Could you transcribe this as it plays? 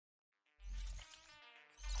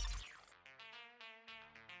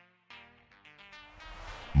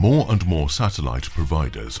More and more satellite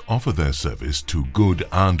providers offer their service to good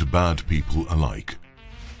and bad people alike.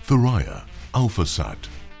 Thuraya, AlphaSat,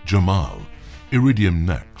 Jamal, Iridium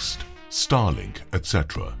Next, Starlink,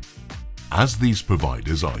 etc. As these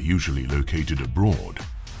providers are usually located abroad,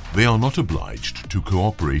 they are not obliged to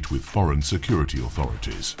cooperate with foreign security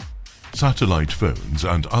authorities. Satellite phones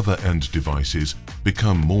and other end devices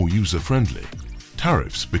become more user-friendly.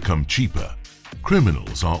 Tariffs become cheaper.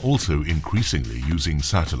 Criminals are also increasingly using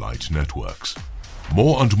satellite networks.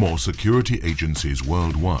 More and more security agencies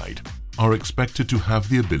worldwide are expected to have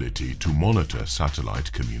the ability to monitor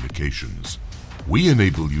satellite communications. We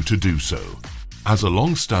enable you to do so. As a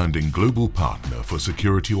long-standing global partner for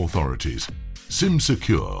security authorities,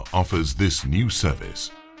 SimSecure offers this new service.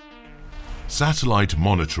 Satellite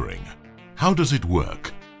monitoring. How does it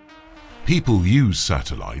work? People use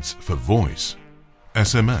satellites for voice,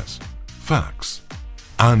 SMS, fax,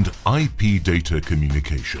 and IP data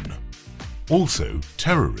communication. Also,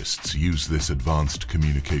 terrorists use this advanced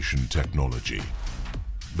communication technology.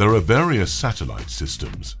 There are various satellite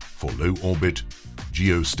systems for low orbit,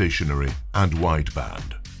 geostationary, and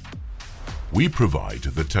wideband. We provide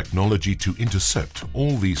the technology to intercept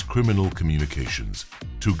all these criminal communications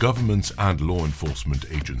to governments and law enforcement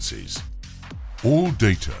agencies. All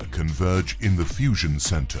data converge in the fusion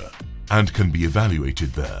center and can be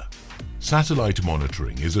evaluated there. Satellite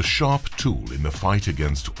monitoring is a sharp tool in the fight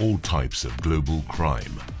against all types of global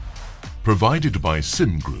crime. Provided by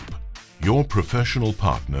Sim Group, your professional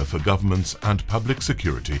partner for governments and public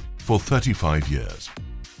security for 35 years.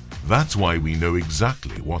 That's why we know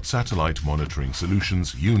exactly what satellite monitoring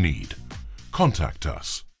solutions you need. Contact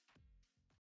us.